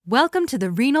Welcome to the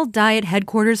Renal Diet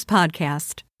Headquarters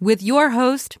podcast with your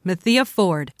host, Mathia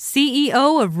Ford,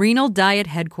 CEO of Renal Diet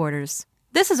Headquarters.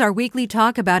 This is our weekly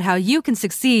talk about how you can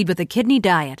succeed with a kidney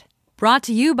diet. Brought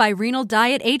to you by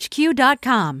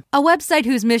RenalDietHQ.com, a website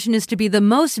whose mission is to be the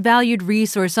most valued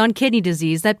resource on kidney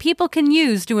disease that people can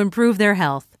use to improve their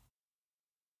health.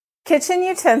 Kitchen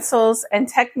utensils and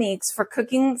techniques for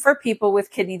cooking for people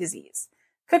with kidney disease.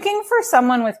 Cooking for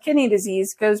someone with kidney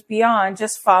disease goes beyond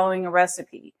just following a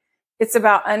recipe. It's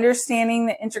about understanding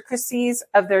the intricacies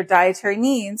of their dietary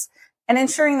needs and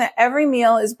ensuring that every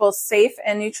meal is both safe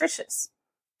and nutritious.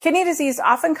 Kidney disease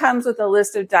often comes with a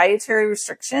list of dietary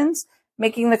restrictions,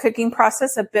 making the cooking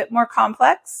process a bit more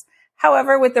complex.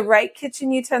 However, with the right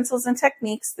kitchen utensils and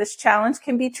techniques, this challenge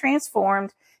can be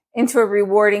transformed into a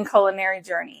rewarding culinary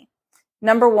journey.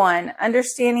 Number 1,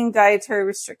 understanding dietary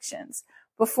restrictions.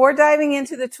 Before diving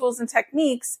into the tools and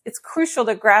techniques, it's crucial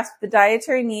to grasp the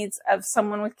dietary needs of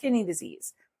someone with kidney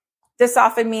disease. This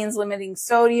often means limiting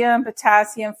sodium,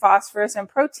 potassium, phosphorus, and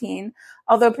protein,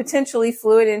 although potentially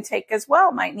fluid intake as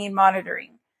well might need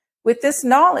monitoring. With this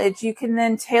knowledge, you can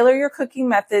then tailor your cooking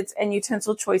methods and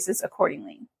utensil choices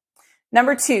accordingly.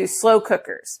 Number 2, slow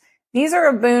cookers. These are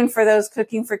a boon for those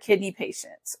cooking for kidney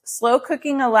patients. Slow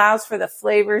cooking allows for the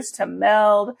flavors to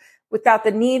meld without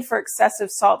the need for excessive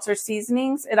salts or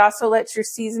seasonings. It also lets your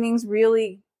seasonings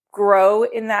really grow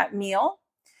in that meal.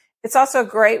 It's also a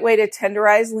great way to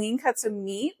tenderize lean cuts of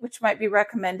meat, which might be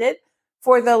recommended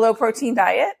for the low protein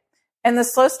diet. And the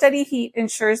slow, steady heat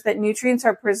ensures that nutrients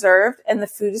are preserved and the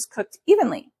food is cooked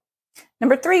evenly.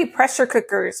 Number 3, pressure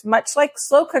cookers. Much like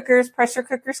slow cookers, pressure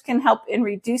cookers can help in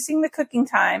reducing the cooking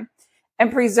time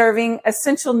and preserving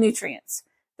essential nutrients.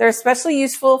 They're especially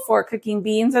useful for cooking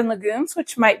beans and legumes,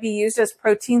 which might be used as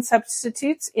protein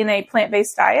substitutes in a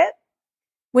plant-based diet.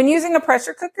 When using a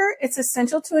pressure cooker, it's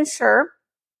essential to ensure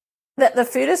that the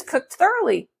food is cooked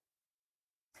thoroughly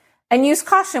and use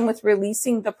caution with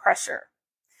releasing the pressure.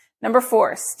 Number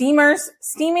 4, steamers.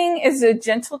 Steaming is a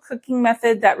gentle cooking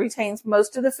method that retains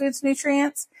most of the food's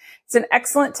nutrients. It's an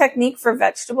excellent technique for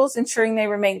vegetables, ensuring they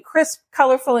remain crisp,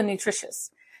 colorful, and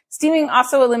nutritious. Steaming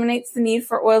also eliminates the need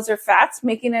for oils or fats,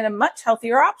 making it a much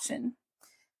healthier option.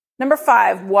 Number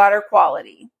 5, water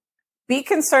quality. Be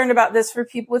concerned about this for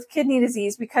people with kidney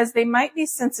disease because they might be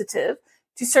sensitive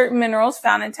to certain minerals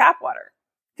found in tap water.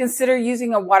 Consider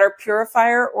using a water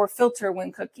purifier or filter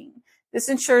when cooking. This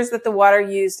ensures that the water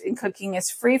used in cooking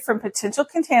is free from potential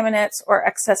contaminants or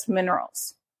excess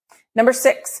minerals. Number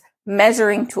 6,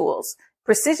 measuring tools.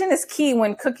 Precision is key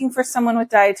when cooking for someone with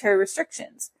dietary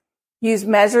restrictions. Use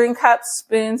measuring cups,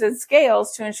 spoons, and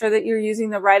scales to ensure that you're using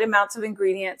the right amounts of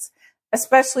ingredients,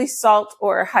 especially salt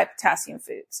or high potassium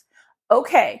foods.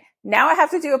 Okay, now I have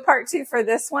to do a part 2 for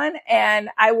this one, and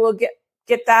I will get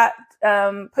that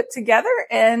put together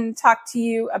and talk to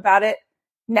you about it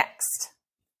next.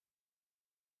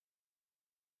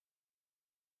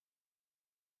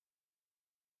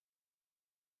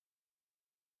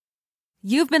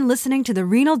 You've been listening to the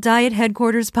Renal Diet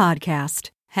Headquarters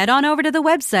podcast. Head on over to the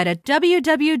website at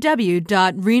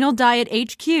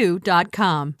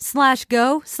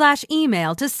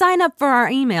www.renaldiethq.com/go/email to sign up for our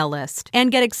email list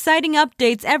and get exciting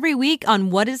updates every week on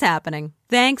what is happening.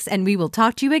 Thanks, and we will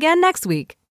talk to you again next week.